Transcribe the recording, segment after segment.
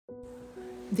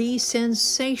The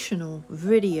sensational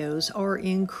videos are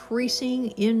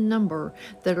increasing in number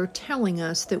that are telling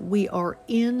us that we are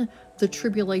in the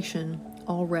tribulation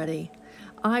already.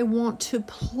 I want to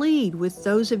plead with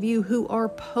those of you who are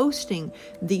posting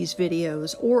these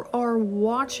videos or are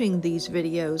watching these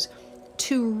videos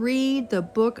to read the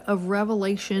book of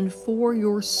Revelation for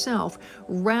yourself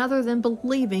rather than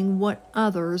believing what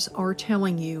others are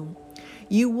telling you.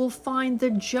 You will find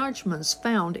the judgments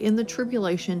found in the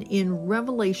tribulation in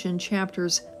Revelation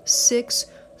chapters 6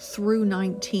 through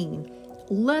 19.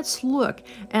 Let's look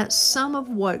at some of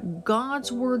what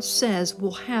God's Word says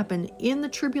will happen in the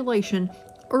tribulation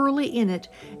early in it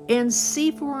and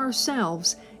see for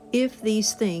ourselves if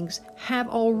these things have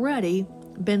already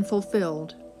been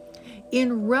fulfilled.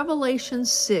 In Revelation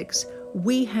 6,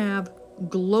 we have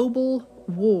global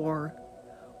war,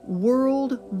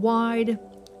 worldwide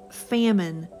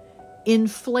famine,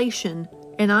 inflation,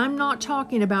 and I'm not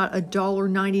talking about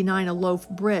 $1.99 a loaf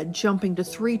bread jumping to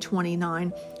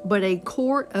 $3.29, but a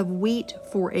quart of wheat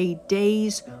for a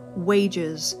day's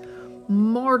wages,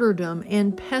 martyrdom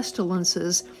and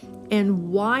pestilences, and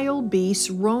wild beasts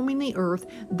roaming the earth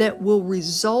that will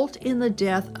result in the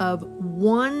death of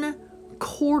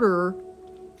 1/4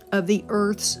 of the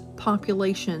earth's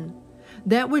population.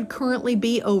 That would currently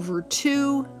be over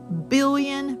 2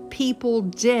 billion people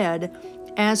dead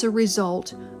as a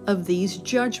result of these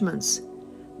judgments.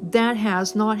 That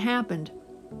has not happened.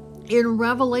 In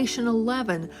Revelation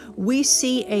 11, we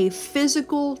see a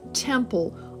physical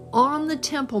temple on the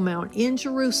Temple Mount in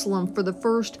Jerusalem for the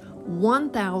first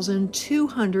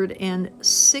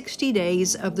 1,260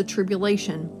 days of the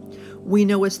tribulation. We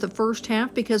know it's the first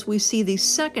half because we see the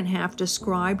second half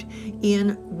described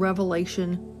in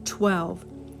Revelation 12.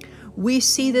 We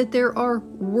see that there are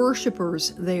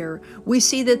worshipers there. We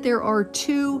see that there are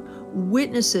 2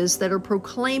 witnesses that are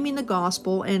proclaiming the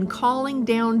gospel and calling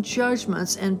down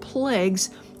judgments and plagues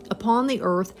upon the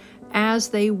earth as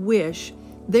they wish.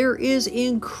 There is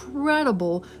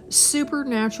incredible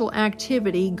supernatural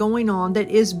activity going on that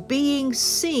is being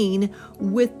seen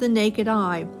with the naked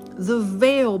eye. The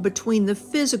veil between the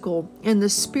physical and the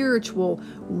spiritual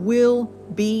will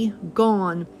be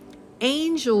gone.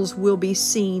 Angels will be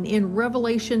seen in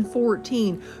Revelation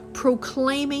 14,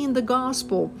 proclaiming the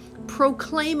gospel,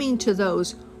 proclaiming to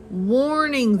those,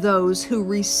 warning those who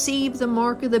receive the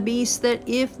mark of the beast that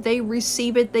if they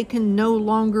receive it, they can no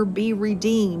longer be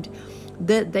redeemed,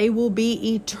 that they will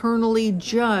be eternally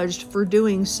judged for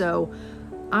doing so.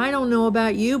 I don't know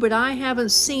about you, but I haven't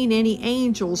seen any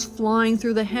angels flying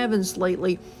through the heavens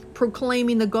lately,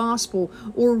 proclaiming the gospel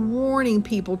or warning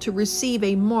people to receive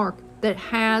a mark that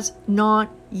has not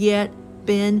yet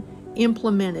been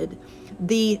implemented.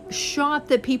 The shot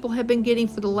that people have been getting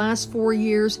for the last 4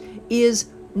 years is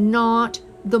not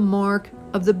the mark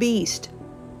of the beast.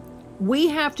 We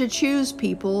have to choose,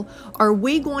 people. Are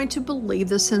we going to believe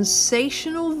the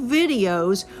sensational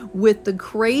videos with the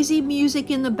crazy music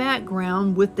in the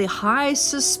background, with the high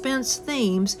suspense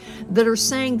themes that are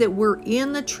saying that we're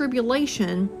in the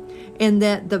tribulation and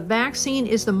that the vaccine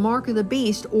is the mark of the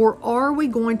beast, or are we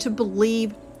going to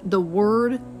believe the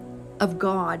Word of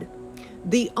God,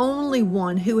 the only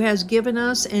one who has given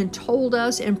us and told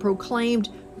us and proclaimed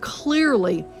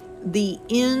clearly the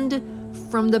end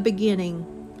from the beginning?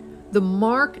 The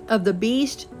mark of the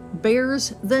beast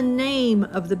bears the name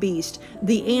of the beast,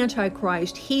 the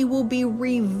Antichrist. He will be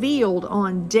revealed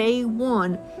on day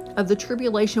 1 of the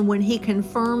tribulation when he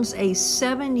confirms a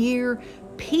 7-year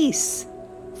peace,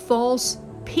 false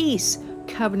peace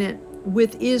covenant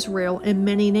with Israel and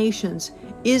many nations.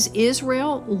 Is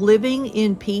Israel living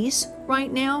in peace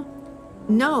right now?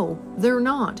 No, they're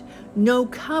not. No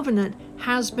covenant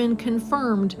has been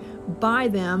confirmed by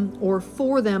them, or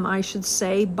for them, I should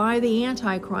say, by the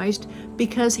Antichrist,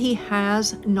 because he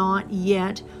has not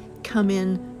yet come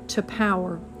into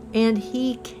power. And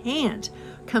he can't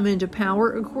come into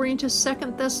power, according to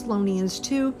 2 Thessalonians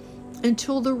 2,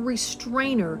 until the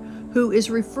restrainer, who is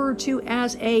referred to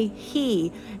as a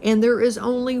he, and there is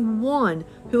only one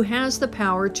who has the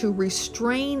power to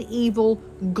restrain evil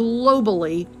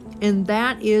globally, and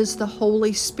that is the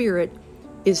Holy Spirit,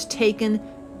 is taken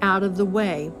out of the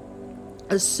way,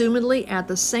 assumedly at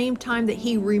the same time that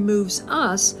he removes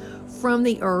us from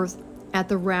the earth at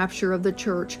the rapture of the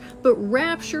church. But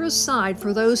rapture aside,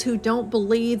 for those who don't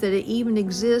believe that it even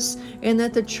exists and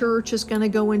that the church is going to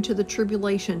go into the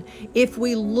tribulation, if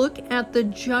we look at the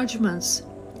judgments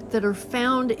that are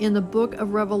found in the book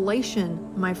of Revelation,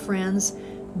 my friends,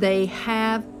 they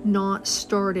have not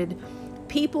started.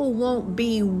 People won't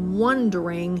be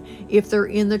wondering if they're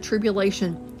in the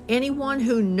tribulation. Anyone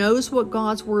who knows what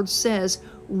God's Word says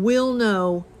will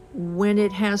know when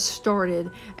it has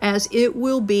started, as it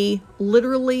will be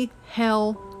literally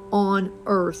hell on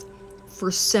earth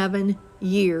for 7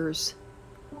 years.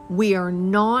 We are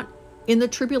not in the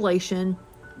tribulation.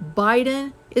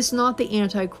 Biden is not the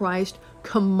Antichrist.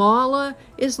 Kamala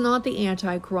is not the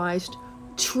Antichrist.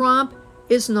 Trump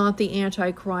is not the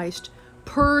Antichrist.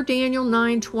 Per Daniel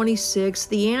 9:26,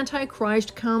 the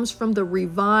Antichrist comes from the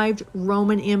revived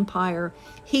Roman Empire.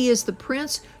 He is the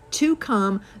prince to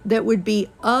come that would be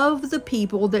of the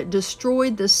people that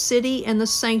destroyed the city and the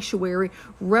sanctuary,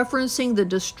 referencing the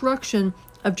destruction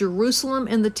of Jerusalem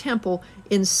and the temple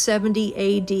in 70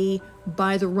 AD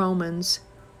by the Romans.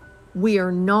 We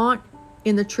are not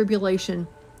in the tribulation.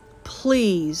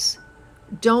 Please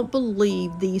don't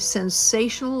believe these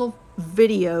sensational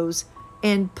videos,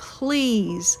 and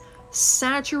please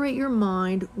saturate your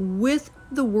mind with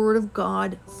the Word of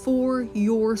God for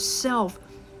yourself,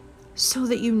 so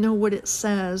that you know what it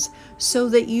says, so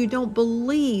that you don't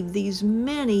believe these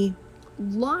many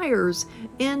liars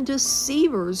and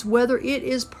deceivers, whether it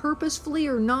is purposefully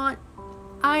or not,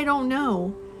 I don't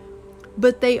know.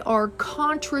 But they are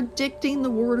contradicting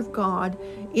the Word of God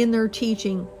in their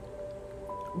teaching,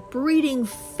 breeding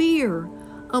fear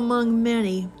among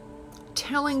many,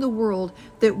 telling the world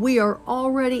that we are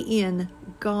already in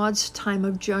God's time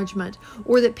of judgment,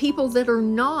 or that people that are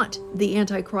not the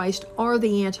Antichrist are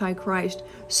the Antichrist,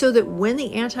 so that when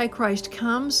the Antichrist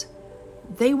comes,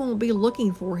 they won't be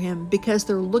looking for him because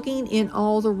they're looking in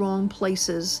all the wrong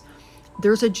places.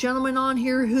 There's a gentleman on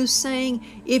here who's saying,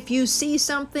 if you see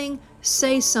something,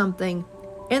 say something.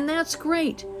 And that's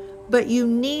great, but you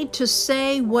need to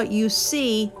say what you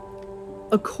see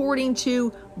according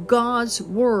to God's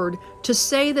word. To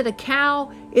say that a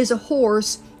cow is a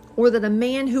horse, or that a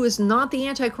man who is not the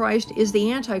Antichrist is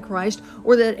the Antichrist,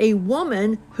 or that a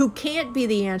woman who can't be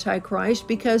the Antichrist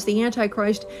because the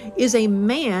Antichrist is a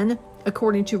man,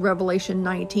 according to Revelation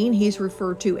 19, he's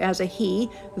referred to as a he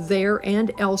there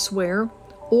and elsewhere,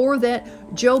 or that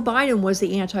Joe Biden was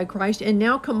the Antichrist and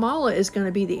now Kamala is going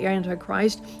to be the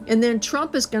Antichrist, and then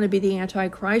Trump is going to be the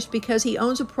Antichrist because he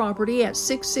owns a property at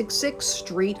 666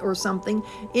 Street or something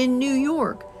in New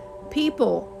York.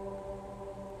 People,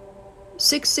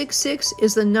 666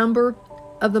 is the number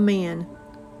of the man,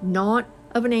 not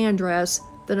of an address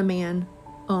that a man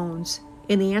owns.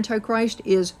 And the Antichrist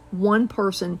is one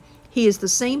person. He is the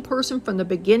same person from the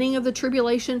beginning of the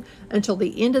tribulation until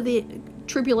the end of the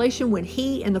tribulation, when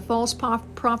he and the false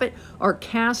prophet are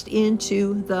cast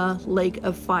into the lake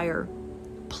of fire.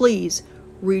 Please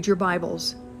read your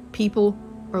Bibles. People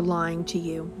are lying to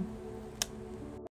you.